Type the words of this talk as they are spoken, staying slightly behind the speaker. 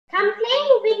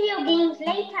playing video games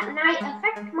late at night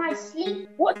affect my sleep?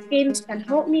 What games can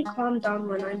help me calm down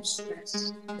when I'm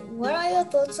stressed? What are your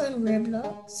thoughts on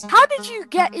Roblox? How did you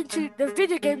get into the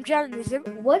video game journalism?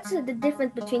 What's the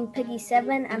difference between Peggy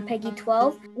 7 and Peggy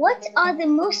 12? What are the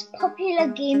most popular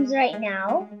games right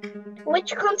now?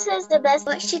 Which console is the best?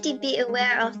 What should you be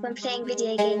aware of when playing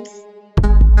video games?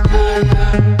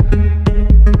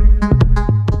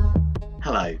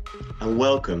 Hello, and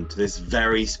welcome to this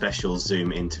very special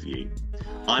Zoom interview.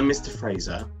 I'm Mr.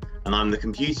 Fraser, and I'm the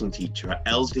computing teacher at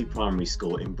Elsley Primary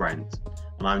School in Brent,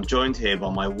 and I'm joined here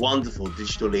by my wonderful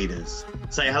digital leaders.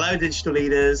 Say hello, digital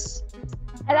leaders.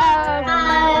 Hello.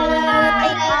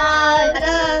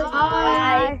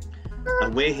 Hi.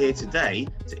 And we're here today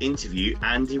to interview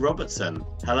Andy Robertson.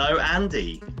 Hello,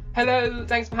 Andy. Hello,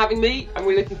 thanks for having me. I'm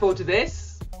really looking forward to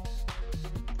this.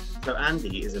 So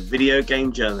Andy is a video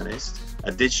game journalist,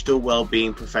 a digital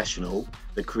wellbeing professional,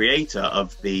 the creator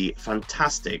of the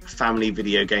fantastic family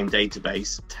video game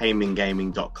database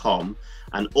taminggaming.com,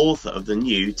 and author of the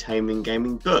new Taming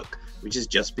Gaming book, which has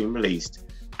just been released.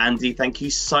 Andy, thank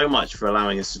you so much for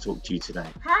allowing us to talk to you today.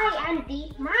 Hi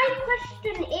Andy, my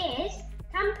question is,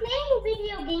 can playing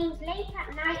video games late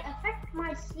at night affect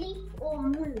my sleep or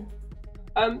mood?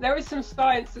 There is some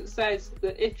science that says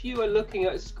that if you are looking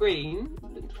at a screen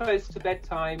close to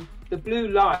bedtime, the blue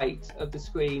light of the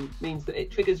screen means that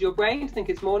it triggers your brain to think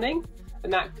it's morning,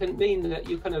 and that can mean that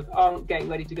you kind of aren't getting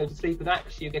ready to go to sleep and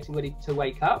actually you're getting ready to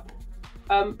wake up.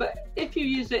 But if you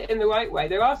use it in the right way,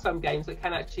 there are some games that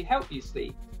can actually help you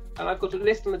sleep. And I've got a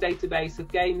list on the database of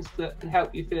games that can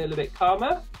help you feel a bit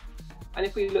calmer. And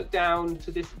if we look down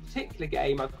to this particular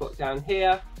game I've got down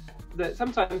here, that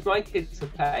sometimes my kids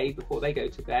have played before they go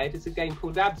to bed. It's a game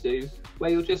called Abzu,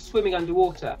 where you're just swimming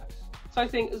underwater. So I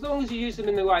think as long as you use them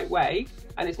in the right way,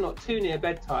 and it's not too near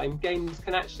bedtime, games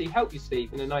can actually help you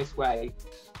sleep in a nice way.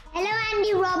 Hello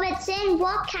Andy Robertson,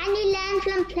 what can you learn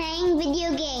from playing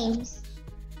video games?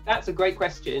 That's a great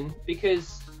question,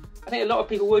 because I think a lot of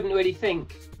people wouldn't really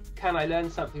think, can I learn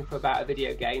something about a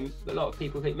video game? A lot of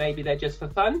people think maybe they're just for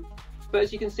fun. But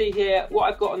as you can see here,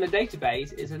 what I've got on the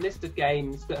database is a list of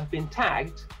games that have been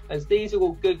tagged as these are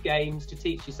all good games to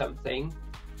teach you something.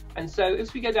 And so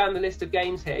as we go down the list of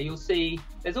games here, you'll see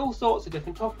there's all sorts of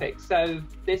different topics. So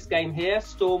this game here,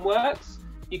 Stormworks,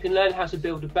 you can learn how to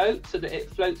build a boat so that it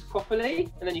floats properly,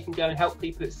 and then you can go and help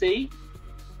people at sea.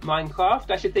 Minecraft,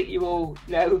 I should think you all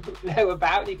know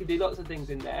about. You can do lots of things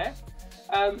in there.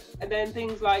 And then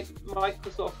things like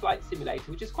Microsoft Flight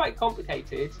Simulator, which is quite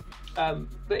complicated.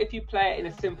 But if you play it in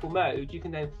a simple mode, you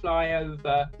can then fly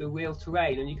over the real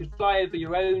terrain, and you could fly over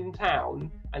your own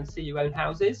town and see your own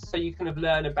houses. So you kind of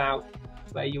learn about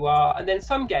where you are. And then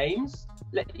some games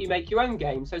let you make your own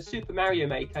game. So Super Mario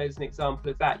Maker is an example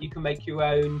of that. You can make your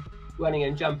own running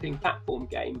and jumping platform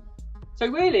game. So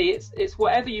really, it's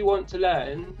whatever you want to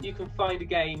learn, you can find a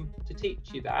game to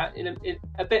teach you that. In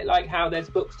a bit like how there's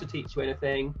books to teach you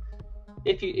anything.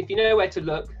 If you know where to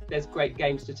look, there's great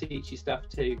games to teach you stuff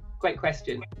too. Great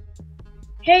question.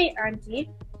 Hey Andy,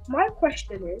 my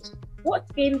question is,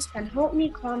 what games can help me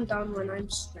calm down when I'm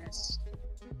stressed?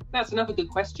 That's another good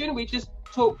question. We just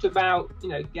talked about,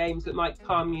 games that might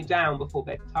calm you down before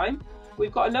bedtime.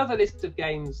 We've got another list of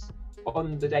games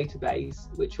on the database,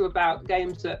 which are about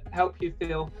games that help you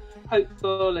feel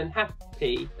hopeful and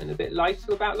happy and a bit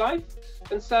lighter about life.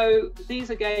 And so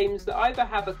these are games that either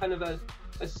have a kind of a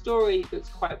story that's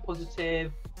quite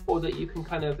positive, or that you can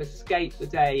kind of escape the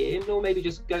day in, or maybe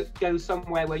just go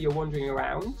somewhere where you're wandering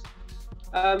around.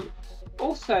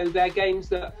 Also, they're games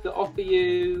that offer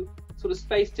you sort of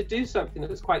space to do something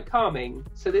that's quite calming.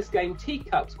 So this game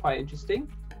Teacup's quite interesting.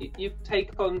 You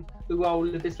take on the role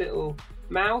of this little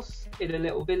mouse in a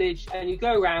little village, and you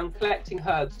go around collecting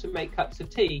herbs to make cups of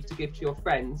tea to give to your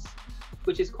friends,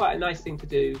 which is quite a nice thing to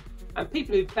do. And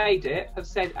people who've played it have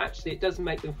said actually it does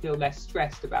make them feel less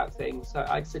stressed about things. So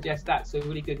I'd suggest that's a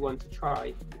really good one to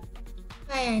try.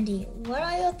 Hi Andy, what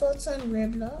are your thoughts on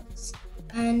Roblox?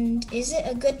 And is it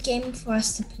a good game for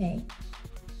us to play?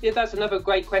 Yeah, that's another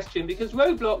great question, because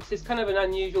Roblox is kind of an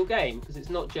unusual game because it's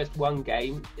not just one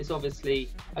game. It's obviously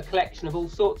a collection of all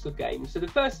sorts of games. So the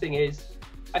first thing is,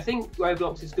 I think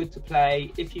Roblox is good to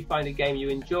play if you find a game you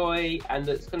enjoy and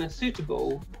that's kind of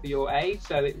suitable for your age.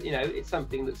 So it's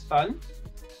something that's fun.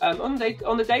 On the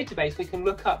database, we can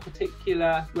look up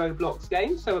particular Roblox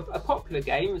games. So a popular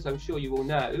game, as I'm sure you all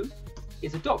know,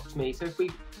 is Adopt Me. So if we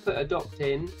put Adopt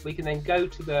in, we can then go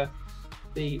to the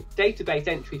database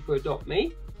entry for Adopt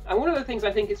Me. And one of the things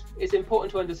I think is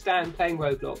important to understand playing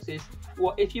Roblox is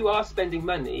if you are spending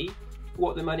money,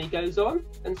 what the money goes on.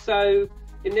 And so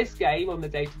in this game on the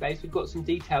database, we've got some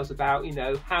details about, you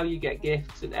know, how you get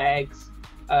gifts and eggs,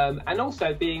 and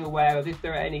also being aware of if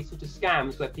there are any sort of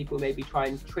scams where people maybe try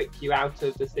and trick you out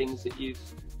of the things that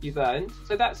you've earned.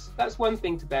 So that's one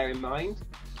thing to bear in mind.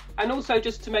 And also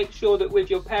just to make sure that with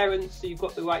your parents, you've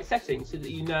got the right settings so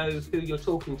that you know who you're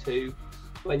talking to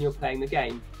when you're playing the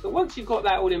game. But once you've got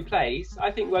that all in place, I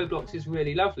think Roblox is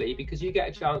really lovely because you get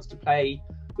a chance to play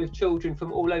with children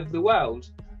from all over the world.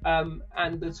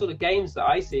 And the sort of games that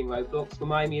I see in Roblox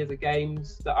remind me of the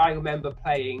games that I remember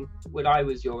playing when I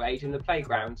was your age in the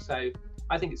playground. So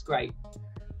I think it's great.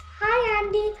 Hi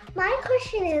Andy, my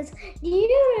question is, do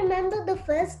you remember the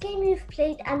first game you've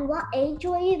played and what age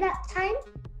were you that time?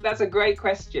 That's a great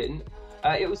question.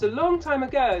 It was a long time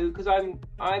ago because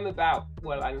I'm about,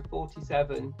 well, I'm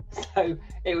 47, so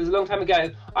it was a long time ago.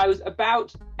 I was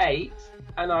about 8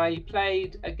 and I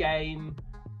played a game.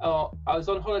 I was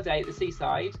on holiday at the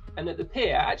seaside and at the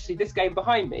pier. Actually, this game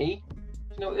behind me,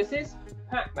 do you know what this is?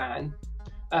 Pac-Man.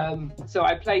 So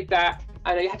I played that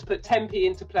and I had to put 10p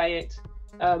in to play it.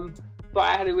 But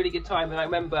I had a really good time and I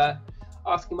remember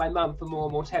asking my mum for more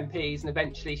and more 10p's and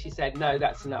eventually she said, no,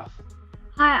 that's enough.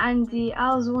 Hi Andy,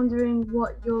 I was wondering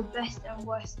what your best and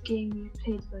worst game you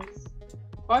played was.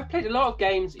 Well, I've played a lot of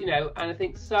games, you know, and I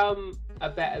think some are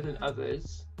better than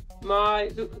others.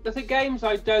 The games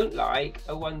I don't like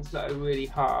are ones that are really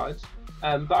hard.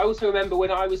 But I also remember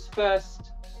when I was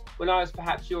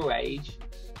perhaps your age,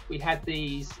 we had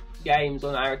these games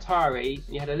on our Atari,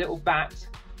 and you had a little bat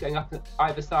going up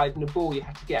either side and a ball you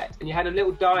had to get, and you had a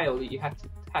little dial that you had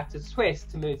to twist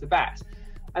to move the bat.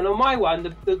 And on my one,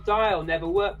 the dial never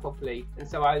worked properly, and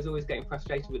so I was always getting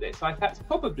frustrated with it. So that's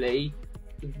probably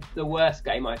the worst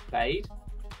game I've played.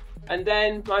 And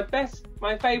then my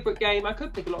favourite game, I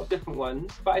could pick a lot of different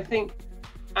ones, but I think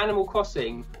Animal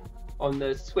Crossing on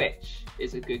the Switch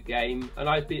is a good game, and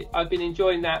I've been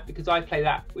enjoying that because I play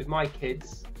that with my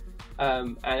kids,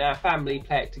 and our family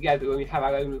play it together when we have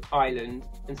our own island,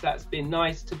 and so that's been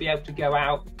nice to be able to go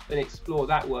out and explore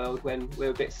that world when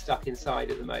we're a bit stuck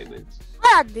inside at the moment.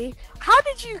 Hi Andy, how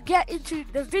did you get into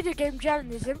the video game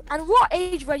journalism, and what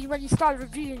age were you when you started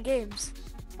reviewing games?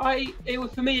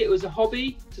 For me, it was a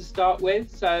hobby to start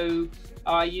with. So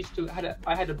I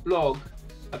had a blog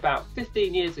about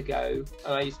 15 years ago,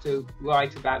 and I used to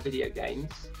write about video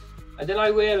games. And then I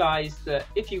realised that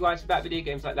if you write about video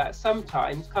games like that,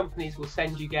 sometimes companies will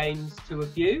send you games to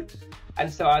review.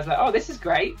 And so I was like, oh, this is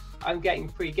great. I'm getting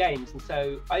free games. And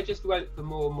so I just wrote for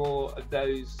more and more of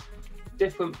those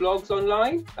different blogs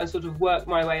online and sort of worked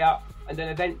my way up. And then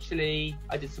eventually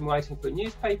I did some writing for a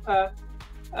newspaper.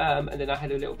 And then I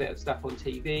had a little bit of stuff on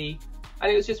TV.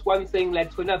 And it was just one thing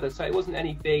led to another. So it wasn't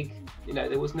any big, you know,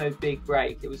 there was no big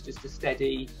break. It was just a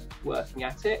steady working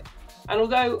at it. And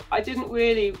although I didn't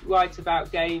really write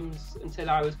about games until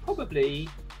I was probably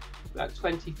like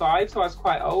 25, so I was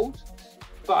quite old,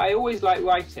 but I always liked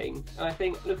writing. And I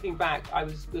think looking back,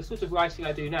 the sort of writing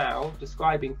I do now,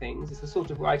 describing things, is the sort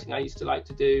of writing I used to like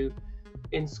to do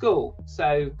in school.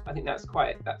 So I think that's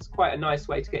quite a nice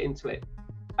way to get into it.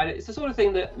 And it's the sort of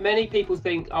thing that many people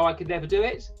think, oh, I could never do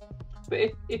it. But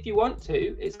if you want to,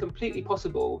 it's completely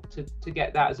possible to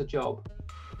get that as a job.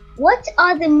 What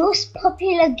are the most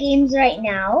popular games right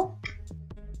now?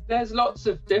 There's lots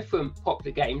of different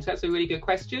popular games. That's a really good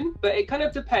question, but it kind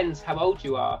of depends how old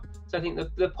you are. So I think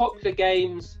the popular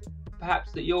games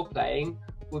perhaps that you're playing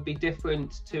would be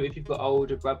different to if you've got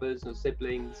older brothers or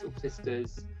siblings or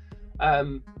sisters.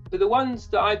 But the ones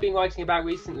that I've been writing about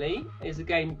recently is a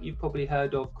game you've probably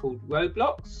heard of called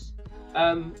Roblox.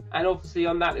 And obviously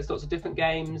on that there's lots of different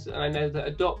games, and I know that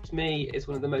Adopt Me is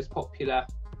one of the most popular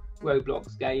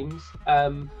Roblox games.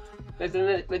 There's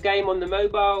a game on the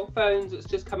mobile phones that's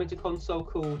just coming to console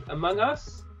called Among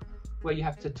Us, where you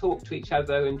have to talk to each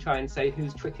other and try and say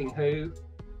who's tricking who.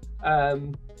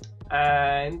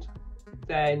 And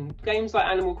then games like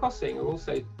Animal Crossing are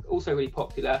also really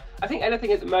popular. I think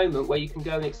anything at the moment where you can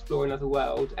go and explore another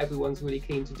world, everyone's really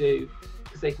keen to do,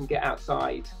 because they can get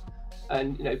outside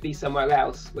and, you know, be somewhere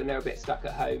else when they're a bit stuck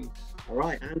at home. All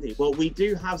right, Andy. Well, we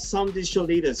do have some digital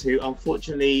leaders who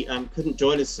unfortunately couldn't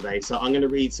join us today, so I'm going to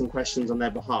read some questions on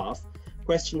their behalf.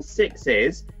 Question 6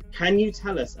 is, can you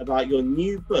tell us about your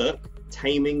new book,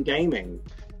 Taming Gaming?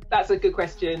 That's a good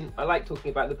question. I like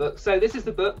talking about the book. So this is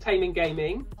the book, Taming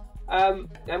Gaming.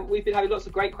 And we've been having lots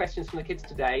of great questions from the kids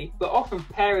today, but often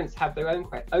parents have their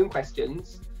own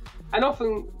questions. And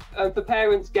often for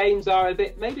parents, games are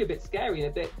maybe a bit scary and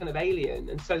a bit kind of alien.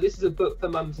 And so this is a book for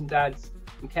mums and dads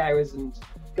and carers and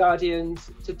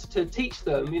guardians to teach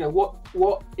them, you know,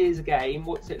 what is a game,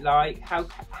 what's it like,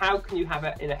 how can you have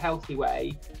it in a healthy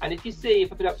way. And if you see,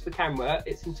 if I put it up to the camera,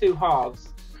 it's in two halves.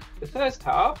 The first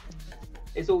half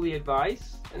is all the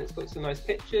advice, and it's got some nice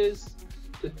pictures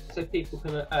so people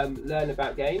can learn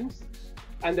about games.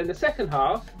 And then the second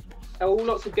half are all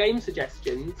lots of game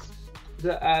suggestions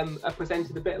that are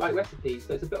presented a bit like recipes.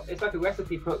 So it's like a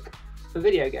recipe book for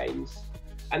video games.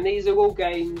 And these are all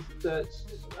games that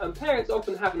parents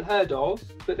often haven't heard of,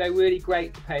 but they're really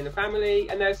great to play in the family.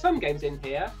 And there are some games in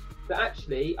here that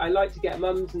actually I like to get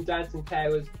mums and dads and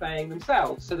carers playing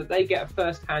themselves, so that they get a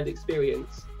first-hand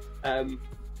experience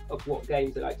of what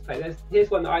games they like to play. Here's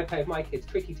one that I play with my kids,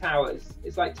 Tricky Towers.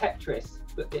 It's like Tetris,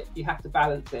 but you have to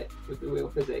balance it with the real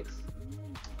physics.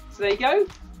 So there you go.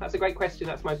 That's a great question.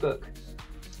 That's my book.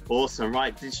 Awesome.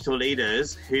 Right, digital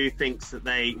leaders, who thinks that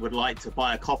they would like to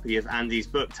buy a copy of Andy's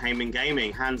book, Taming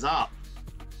Gaming? Hands up.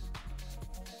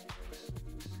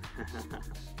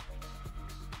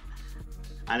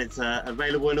 And it's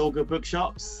available in all good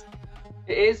bookshops?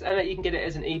 It is, and you can get it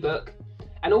as an ebook.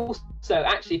 And also,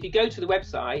 actually, if you go to the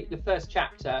website, the first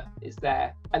chapter is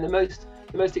there. And the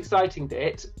most exciting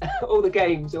bit, all the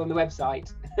games are on the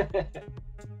website.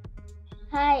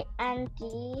 Hi,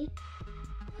 Andy.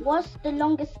 What's the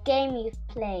longest game you've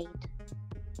played?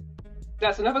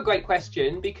 That's another great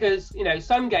question, because, you know,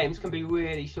 some games can be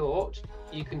really short.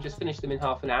 You can just finish them in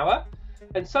half an hour.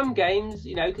 And some games,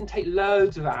 you know, can take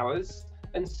loads of hours.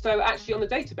 And so actually on the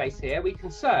database here, we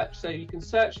can search. So you can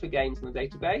search for games on the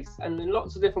database, and in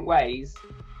lots of different ways,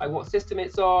 like what system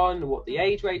it's on, what the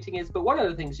age rating is. But one of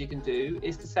the things you can do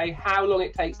is to say how long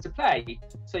it takes to play.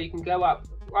 So you can go up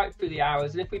right through the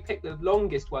hours. And if we pick the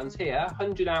longest ones here,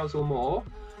 100 hours or more,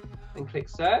 and click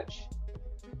search,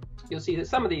 you'll see that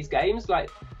some of these games, like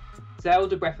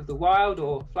Zelda Breath of the Wild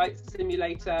or Flight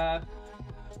Simulator,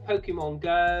 Pokemon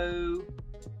Go,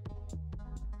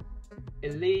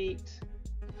 Elite,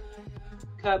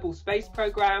 Kerbal Space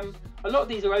Program, a lot of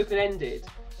these are open-ended,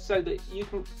 so that you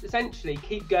can essentially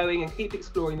keep going and keep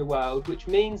exploring the world, which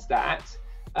means that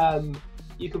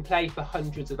you can play for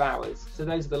hundreds of hours. So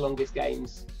those are the longest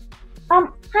games.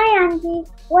 Hi Andy,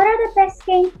 what are the best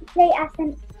games to play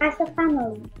as a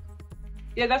family?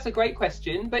 Yeah, that's a great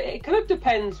question, but it kind of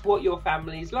depends what your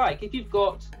family's like. If you've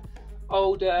got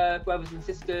older brothers and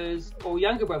sisters or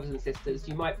younger brothers and sisters,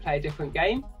 you might play a different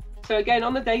game. So again,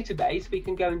 on the database, we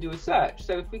can go and do a search.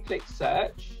 So if we click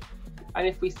search, and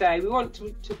if we say we want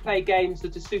to play games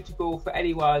that are suitable for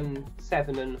anyone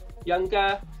 7 and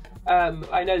younger,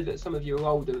 I know that some of you are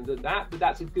older than that, but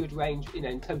that's a good range, you know,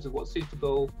 in terms of what's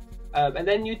suitable. And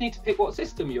then you'd need to pick what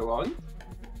system you're on.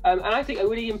 And I think a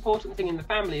really important thing in the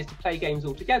family is to play games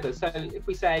all together. So if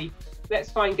we say,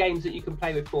 let's find games that you can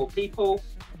play with 4 people,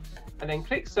 and then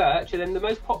click search, and then the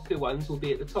most popular ones will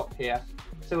be at the top here.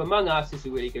 So Among Us is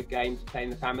a really good game to play in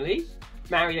the family.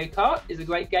 Mario Kart is a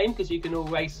great game because you can all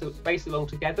race along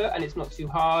together and it's not too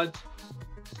hard.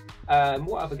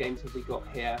 What other games have we got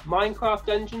here? Minecraft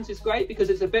Dungeons is great because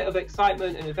it's a bit of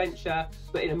excitement and adventure,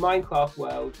 but in a Minecraft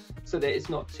world, so that it's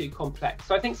not too complex.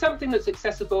 So I think something that's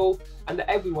accessible and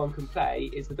that everyone can play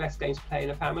is the best game to play in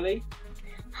a family.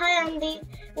 Hi Andy,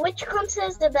 which console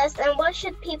is the best and what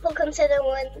should people consider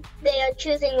when they are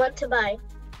choosing what to buy?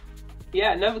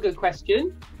 Yeah, another good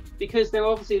question, because there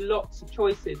are obviously lots of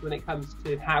choices when it comes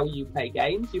to how you play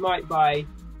games. You might buy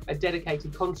a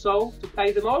dedicated console to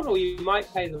play them on, or you might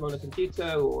play them on a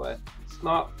computer or a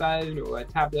smartphone or a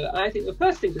tablet. And I think the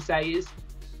first thing to say is,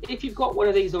 if you've got one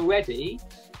of these already,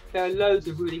 there are loads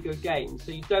of really good games,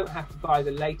 so you don't have to buy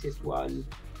the latest one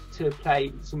to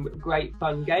play some great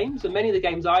fun games. And many of the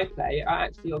games I play are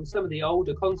actually on some of the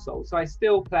older consoles, so I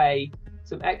still play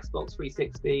some Xbox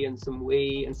 360 and some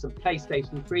Wii and some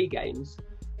PlayStation 3 games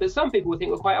that some people would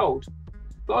think were quite old.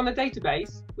 But on the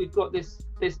database, we've got this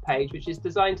page which is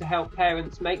designed to help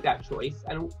parents make that choice.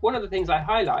 And one of the things I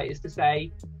highlight is to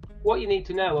say, what you need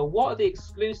to know are what are the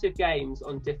exclusive games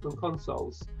on different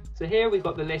consoles. So here we've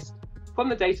got the list from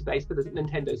the database for the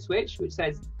Nintendo Switch, which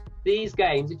says these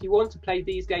games, if you want to play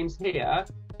these games here,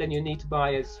 then you need to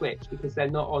buy a Switch because they're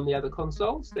not on the other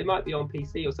consoles. They might be on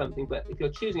PC or something, but if you're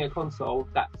choosing a console,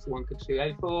 that's the one to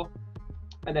go for.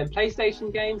 And then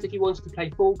PlayStation games, if you wanted to play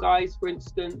Fall Guys, for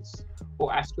instance,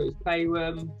 or Astro's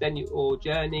Playroom, or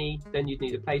Journey, then you'd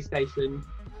need a PlayStation.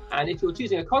 And if you're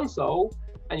choosing a console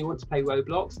and you want to play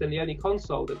Roblox, then the only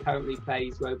console that currently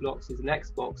plays Roblox is an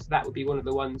Xbox. So that would be one of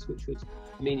the ones which would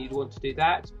mean you'd want to do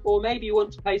that. Or maybe you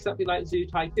want to play something like Zoo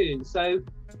Tycoon. So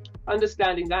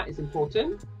understanding that is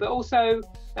important. But also,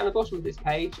 down the bottom of this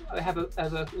page, I have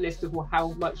a list of how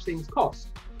much things cost.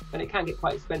 and it can get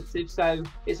quite expensive. So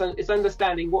it's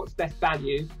understanding what's best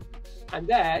value. And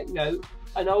there, you know,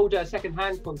 an older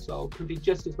second-hand console can be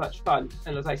just as much fun.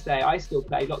 And as I say, I still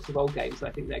play lots of old games, and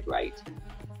I think they're great.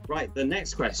 Right, the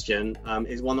next question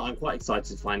is one that I'm quite excited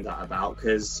to find out about,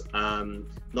 because not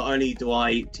only do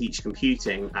I teach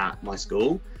computing at my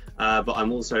school, but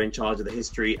I'm also in charge of the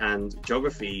history and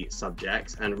geography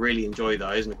subjects and really enjoy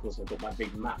those. And of course, I've got my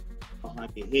big map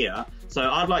behind me here. So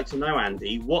I'd like to know,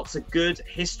 Andy, what's a good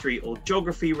history or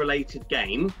geography related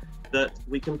game that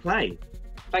we can play?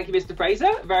 Thank you, Mr.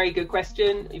 Fraser. Very good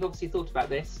question. You've obviously thought about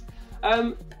this.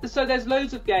 So there's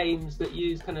loads of games that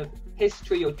use kind of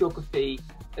history or geography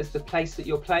as the place that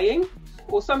you're playing,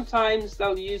 or sometimes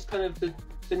they'll use kind of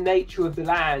the nature of the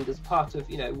land as part of,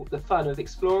 you know, the fun of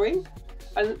exploring.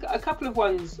 And a couple of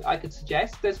ones I could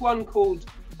suggest. There's one called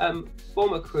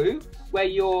Bomber Crew, where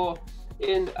you're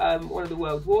in one of the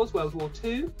world wars, World War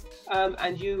II,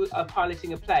 and you are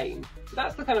piloting a plane. So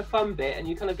that's the kind of fun bit, and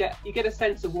you kind of get a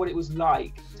sense of what it was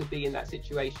like to be in that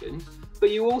situation.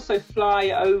 But you also fly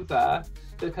over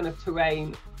the kind of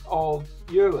terrain of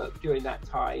Europe during that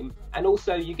time, and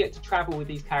also you get to travel with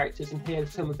these characters and hear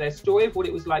some of their story of what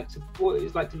it was like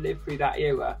to live through that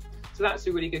era. So that's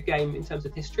a really good game in terms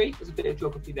of history. There's a bit of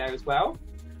geography there as well.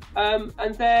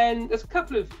 And then there's a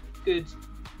couple of good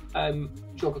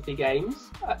geography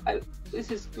games. This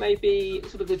is maybe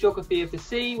sort of the geography of the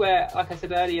sea, where, like I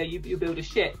said earlier, you build a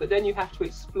ship, but then you have to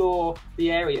explore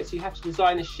the area. So you have to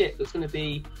design a ship that's going to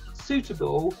be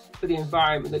suitable for the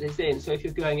environment that it's in. So if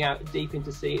you're going out deep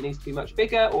into sea, it needs to be much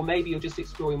bigger, or maybe you're just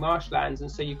exploring marshlands,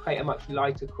 and so you create a much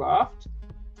lighter craft.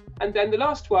 And then the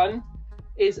last one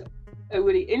is a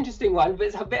really interesting one, but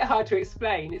it's a bit hard to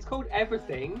explain. It's called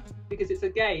Everything, because it's a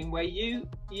game where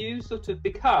you sort of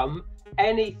become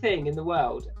anything in the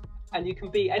world, and you can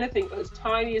be anything as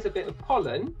tiny as a bit of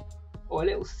pollen or a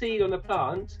little seed on a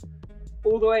plant,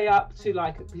 all the way up to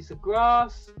like a piece of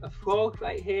grass, a frog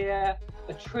right here,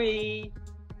 a tree,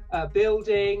 a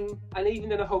building, and even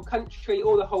then a whole country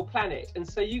or the whole planet. And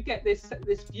so you get this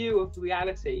view of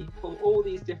reality from all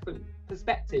these different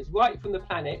perspectives, right from the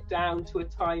planet down to a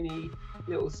tiny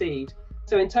little seed.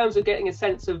 So in terms of getting a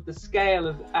sense of the scale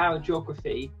of our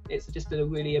geography, it's just a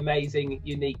really amazing,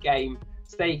 unique game.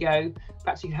 So there you go.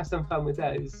 Perhaps you can have some fun with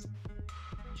those.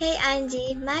 Hey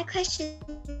Andy, my question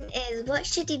is, what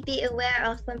should you be aware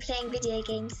of when playing video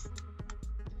games?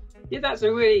 Yeah, that's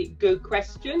a really good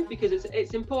question, because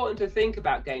it's important to think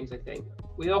about games, I think.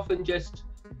 We often just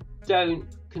don't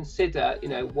consider, you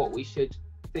know, what we should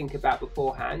think about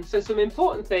beforehand. So some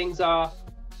important things are,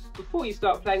 before you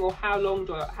start playing, or how long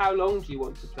do you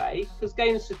want to play? Because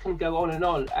games can go on,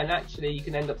 and actually you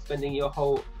can end up spending your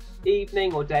whole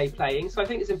evening or day playing. So I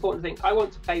think it's important to think, I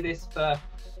want to play this for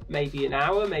maybe an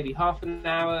hour, maybe half an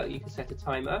hour. You can set a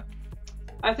timer.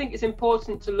 I think it's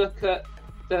important to look at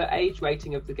the age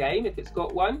rating of the game, if it's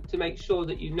got one, to make sure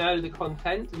that you know the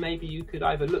content. And maybe you could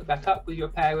either look that up with your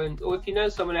parent, or if you know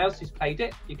someone else who's played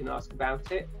it, you can ask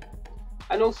about it.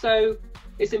 And also,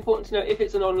 it's important to know if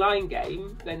it's an online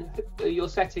game, then your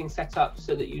settings set up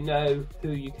so that you know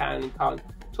who you can and can't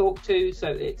talk to, so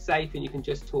it's safe and you can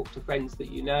just talk to friends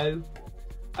that you know.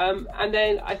 And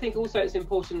then I think also it's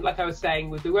important, like I was saying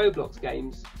with the Roblox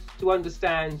games, to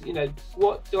understand, you know,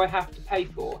 what do I have to pay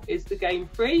for? Is the game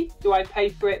free? Do I pay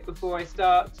for it before I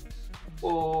start?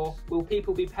 Or will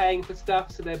people be paying for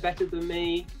stuff so they're better than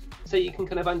me? So you can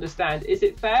kind of understand, is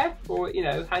it fair? Or, you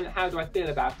know, how do I feel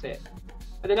about it?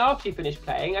 And then after you finish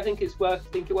playing, I think it's worth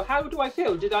thinking, well, how do I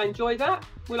feel? Did I enjoy that?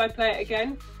 Will I play it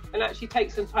again? And actually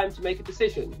take some time to make a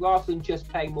decision, rather than just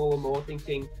playing more and more,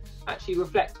 thinking, actually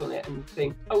reflect on it and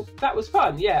think, oh, that was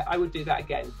fun. Yeah, I would do that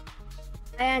again.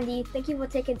 Hi, Andy. Thank you for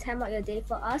taking time out your day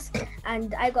for us.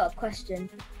 And I got a question.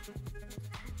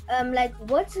 Like,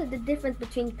 what's the difference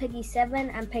between PEGI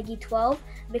 7 and PEGI 12?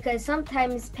 Because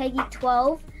sometimes PEGI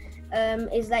 12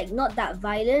 is like not that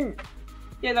violent.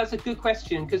 Yeah, that's a good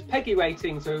question, because PEGI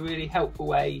ratings are a really helpful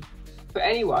way for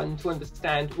anyone to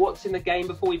understand what's in the game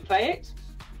before we play it.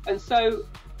 And so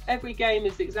every game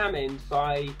is examined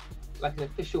by like an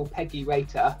official PEGI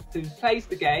rater who plays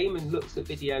the game and looks at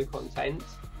video content,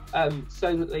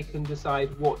 so that they can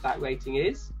decide what that rating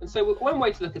is. And so one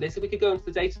way to look at this, if we could go into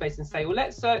the database and say, well,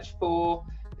 let's search for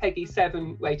PEGI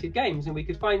 7 rated games, and we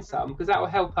could find some, because that will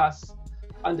help us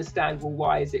understand, well,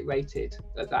 why is it rated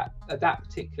at that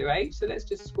particular age. So let's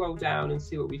just scroll down and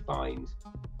see what we find.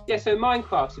 Yeah, so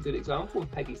Minecraft's a good example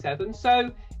of PEGI 7.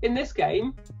 So in this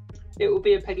game, it will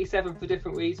be a PEGI 7 for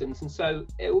different reasons. And so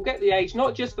it will get the age,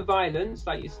 not just for violence,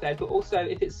 like you said, but also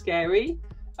if it's scary,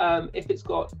 if it's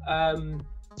got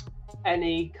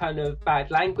any kind of bad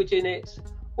language in it,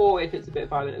 or if it's a bit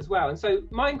violent as well. And so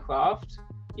Minecraft,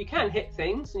 you can hit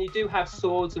things and you do have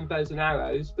swords and bows and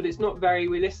arrows, but it's not very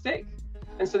realistic.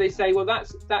 And so they say, well,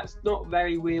 that's not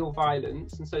very real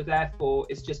violence, and so therefore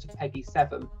it's just a PEGI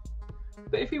 7.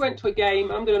 But if we went to a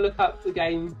game, I'm going to look up the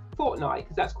game Fortnite,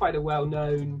 because that's quite a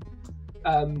well-known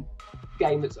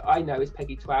game that I know is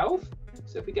PEGI 12.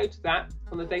 So if we go to that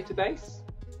on the database,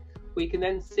 we can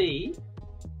then see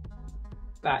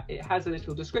that it has a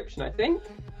little description, I think.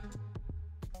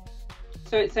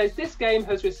 So it says this game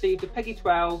has received a PEGI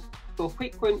 12 for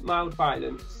frequent mild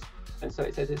violence. And so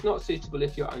it says it's not suitable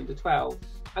if you're under 12.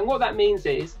 And what that means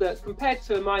is that compared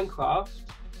to Minecraft,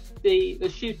 the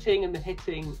shooting and the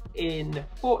hitting in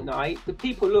Fortnite, the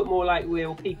people look more like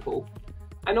real people.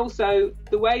 And also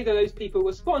the way that those people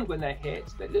respond when they're hit,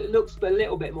 it looks a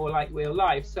little bit more like real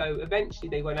life. So eventually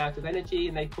they run out of energy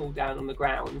and they fall down on the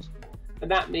ground. And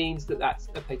that means that that's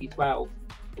a PEGI 12.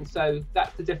 And so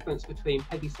that's the difference between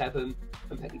PEGI 7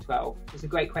 and PEGI 12. It's a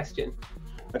great question.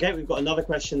 Okay, we've got another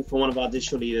question from one of our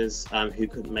digital leaders who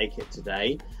couldn't make it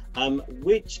today.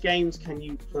 Which games can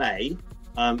you play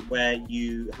where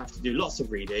you have to do lots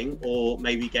of reading, or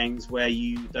maybe games where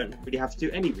you don't really have to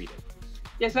do any reading?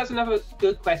 Yes, that's another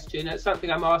good question. It's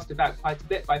something I'm asked about quite a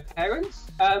bit by parents.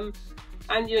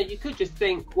 And you could just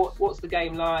think, what's the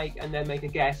game like, and then make a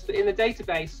guess. But in the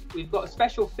database, we've got a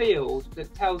special field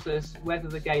that tells us whether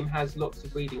the game has lots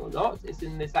of reading or not. It's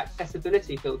in this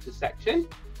accessibility filters section,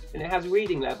 and it has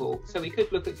reading level. So we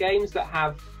could look at games that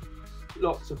have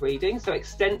lots of reading, so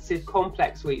extensive,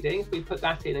 complex reading. If we put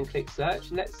that in and click search,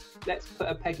 and let's put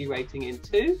a PEGI rating in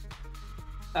too.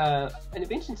 And it'd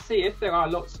be interesting to see if there are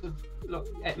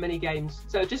many games.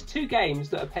 So just 2 games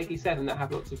that are PEGI 7 that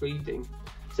have lots of reading.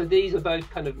 So these are both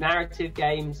kind of narrative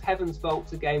games. Heaven's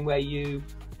Vault's a game where you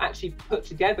actually put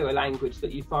together a language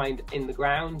that you find in the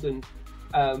ground, and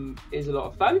is a lot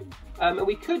of fun. And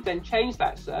we could then change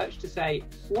that search to say,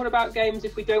 what about games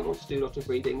if we don't want to do a lot of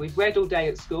reading? We've read all day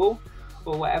at school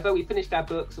or whatever, we finished our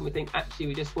books and we think, actually,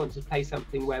 we just want to play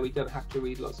something where we don't have to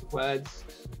read lots of words.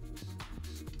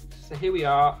 So here we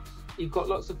are. You've got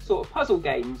lots of sort of puzzle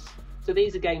games. So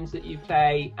these are games that you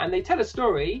play and they tell a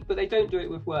story, but they don't do it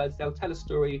with words. They'll tell a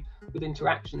story with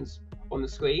interactions on the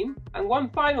screen. And one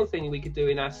final thing we could do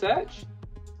in our search,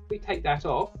 if we take that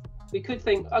off, we could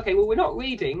think, okay, well, we're not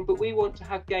reading, but we want to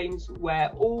have games where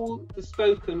all the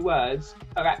spoken words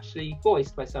are actually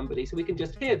voiced by somebody, so we can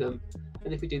just hear them.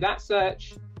 And if we do that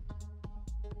search,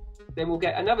 then we'll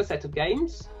get another set of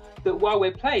games that while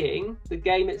we're playing, the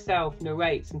game itself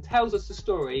narrates and tells us the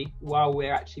story while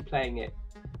we're actually playing it.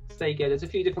 So there you go, there's a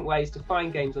few different ways to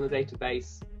find games on the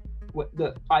database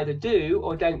that either do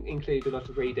or don't include a lot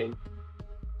of reading.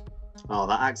 Oh,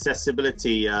 that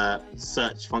accessibility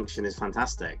search function is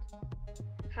fantastic.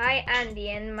 Hi Andy,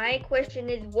 and my question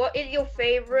is, what is your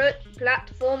favorite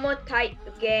platformer type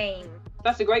game?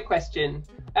 That's a great question.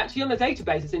 Actually, on the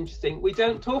database, it's interesting. We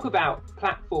don't talk about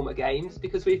platformer games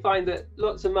because we find that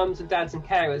lots of mums and dads and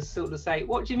carers sort of say,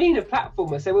 what do you mean a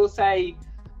platformer? So we'll say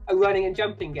a running and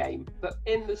jumping game. But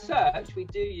in the search, we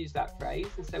do use that phrase.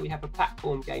 And so we have a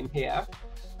platform game here.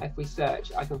 If we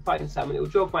search, I can find some and it will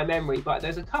jog my memory. But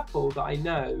there's a couple that I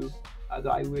know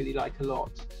that I really like a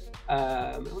lot.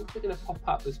 I wonder if they're going to pop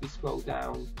up as we scroll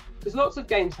down. There's lots of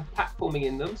games have platforming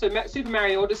in them. So Super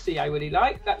Mario Odyssey I really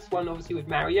like. That's one obviously with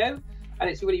Mario. And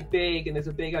it's really big and there's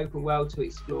a big open world to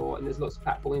explore and there's lots of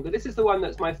platforming. But this is the one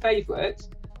that's my favourite.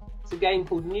 It's a game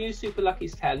called New Super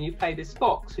Lucky's Tale. And you play this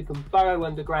fox who can burrow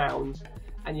underground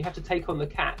and you have to take on the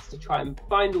cats to try and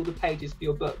find all the pages for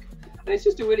your book. And it's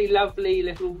just a really lovely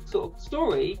little sort of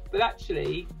story, but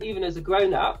actually, even as a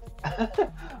grown-up,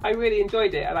 I really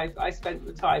enjoyed it. And I spent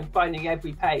the time finding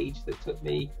every page that took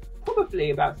me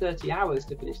probably about 30 hours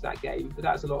to finish that game, but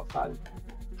that was a lot of fun.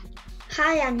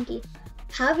 Hi Andy,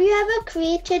 have you ever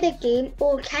created a game,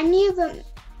 or can you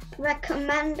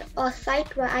recommend a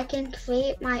site where I can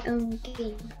create my own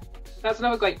game? That's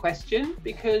another great question,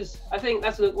 because I think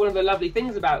that's one of the lovely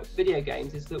things about video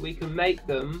games is that we can make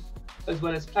them as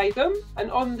well as play them. And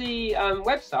on the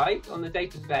website, on the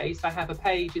database, I have a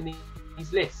page in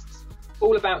these lists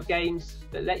all about games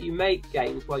that let you make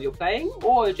games while you're playing,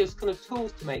 or just kind of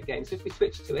tools to make games. So if we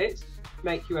switch to it,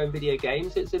 make your own video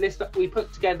games, it's a list that we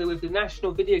put together with the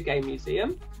National Video Game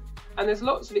Museum. And there's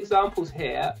lots of examples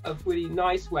here of really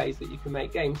nice ways that you can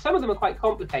make games. Some of them are quite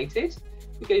complicated.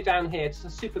 We go down here to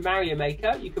Super Mario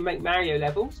Maker. You can make Mario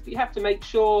levels, but you have to make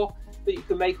sure that you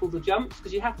can make all the jumps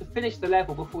because you have to finish the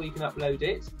level before you can upload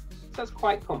it. So that's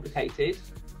quite complicated.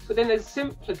 But then there's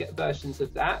simpler versions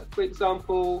of that. For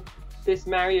example, this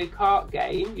Mario Kart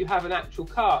game, you have an actual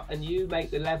cart and you make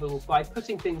the level by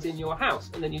putting things in your house,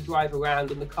 and then you drive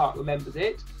around and the cart remembers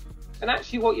it. And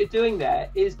actually what you're doing there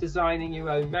is designing your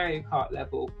own Mario Kart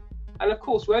level. And of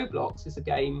course, Roblox is a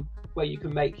game where you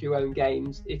can make your own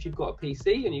games if you've got a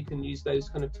PC, and you can use those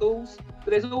kind of tools.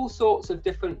 But there's all sorts of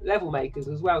different level makers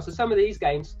as well. So some of these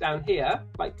games down here,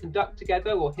 like Conduct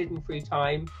Together or Hidden Through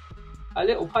Time, are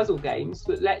little puzzle games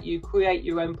that let you create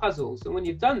your own puzzles. And when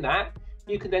you've done that,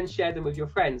 you can then share them with your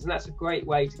friends. And that's a great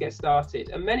way to get started.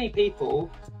 And many people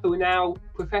who are now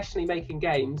professionally making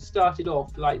games started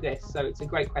off like this. So it's a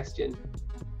great question.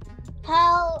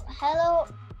 Hello,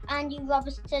 Andy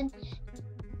Robertson.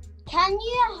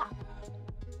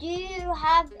 Do you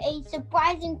have a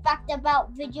surprising fact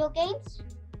about video games?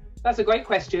 That's a great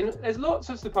question. There's lots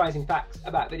of surprising facts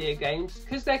about video games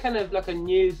because they're kind of like a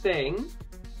new thing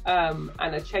and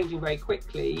are changing very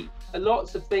quickly.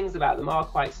 Lots of things about them are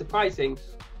quite surprising.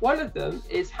 One of them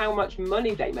is how much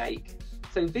money they make.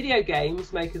 So video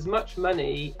games make as much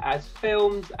money as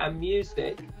films and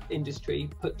music industry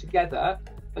put together,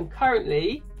 and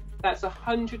currently that's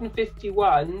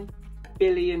 $151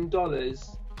 billion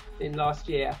in last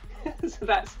year. So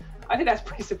I think that's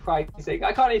pretty surprising.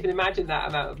 I can't even imagine that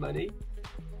amount of money.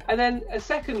 And then a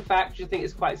second fact, which I think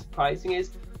is quite surprising, is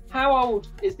how old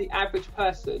is the average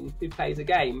person who plays a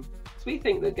game? So we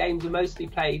think that games are mostly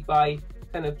played by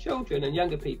kind of children and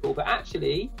younger people, but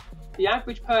actually the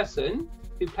average person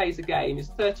who plays a game is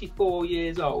 34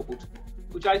 years old,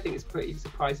 which I think is pretty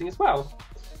surprising as well.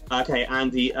 Okay,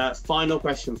 Andy, final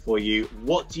question for you.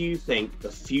 What do you think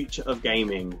the future of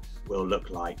gaming will look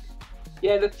like?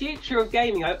 Yeah, the future of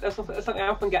gaming, that's something I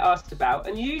often get asked about.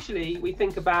 And usually we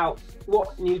think about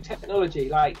what new technology,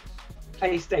 like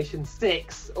PlayStation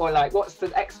 6, or like what's the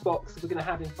Xbox we're going to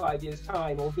have in 5 years'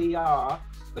 time, or VR.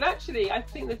 But actually, I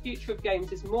think the future of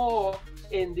games is more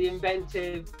in the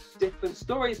inventive, different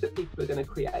stories that people are going to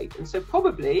create. And so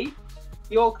probably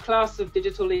your class of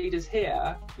digital leaders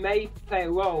here may play a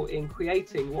role in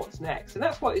creating what's next. And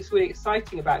that's what is really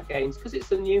exciting about games, because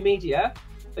it's a new media,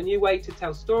 a new way to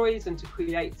tell stories and to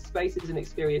create spaces and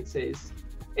experiences.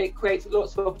 It creates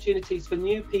lots of opportunities for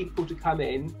new people to come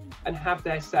in and have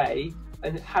their say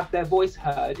and have their voice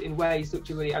heard in ways which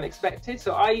are really unexpected.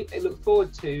 So I look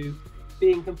forward to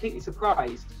being completely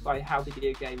surprised by how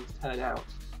video games turn out.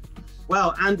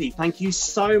 Well, Andy, thank you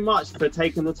so much for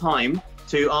taking the time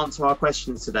to answer our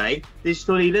questions today.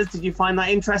 Digital leaders, did you find that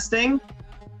interesting?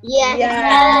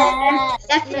 Yes,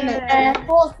 definitely. Of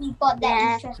course, we got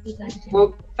that interesting.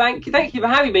 Well, thank you for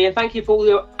having me, and thank you for all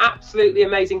your absolutely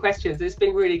amazing questions. It's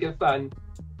been really good fun.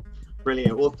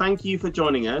 Brilliant. Well, thank you for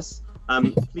joining us.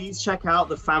 Please check out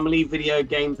the Family Video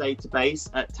Game Database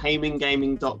at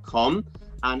taminggaming.com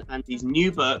and Andy's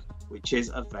new book, which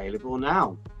is available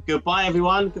now. Goodbye,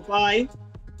 everyone. Goodbye.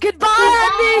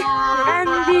 Goodbye,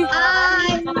 Andy.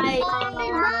 Bye. Bye.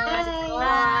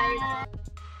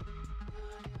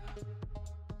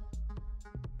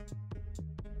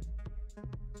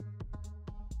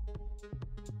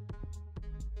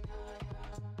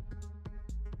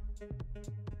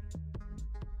 Bye.